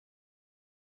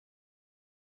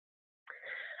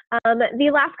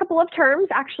The last couple of terms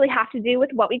actually have to do with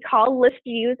what we call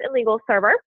Listviews and Legal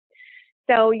Server.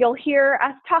 So you'll hear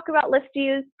us talk about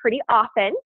Listviews pretty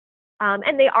often,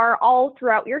 and they are all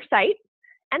throughout your site.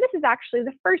 And this is actually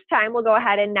the first time we'll go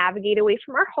ahead and navigate away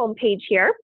from our home page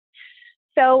here.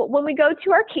 So when we go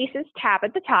to our Cases tab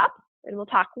at the top, and we'll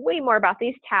talk way more about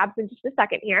these tabs in just a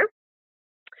second here,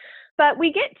 but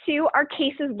we get to our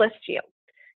Cases list view.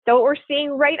 So what we're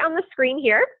seeing right on the screen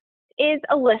here is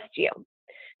a list view.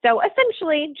 So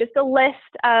essentially just a list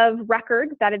of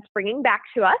records that it's bringing back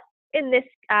to us. In this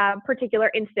particular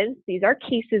instance, these are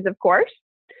cases, of course.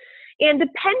 And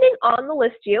depending on the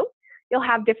list view, you'll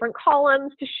have different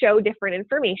columns to show different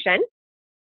information.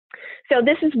 So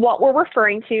this is what we're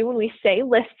referring to when we say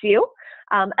list view.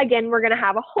 Again, we're going to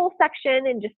have a whole section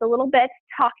in just a little bit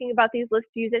talking about these list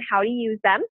views and how to use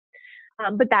them.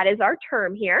 But that is our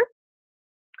term here.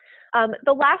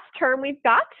 The last term we've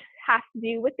got has to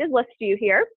do with this list view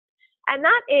here, and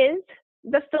that is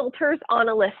the filters on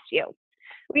a list view.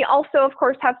 We also, of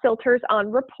course, have filters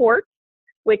on reports,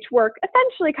 which work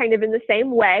essentially kind of in the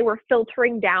same way. We're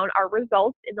filtering down our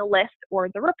results in the list or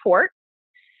the report.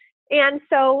 And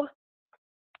so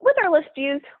with our list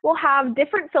views, we'll have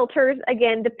different filters,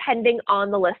 again, depending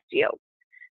on the list view.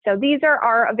 So these are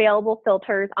our available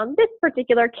filters on this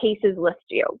particular cases list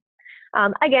view.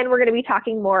 Again, we're going to be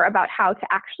talking more about how to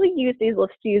actually use these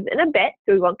list views in a bit,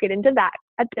 so we won't get into that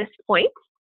at this point.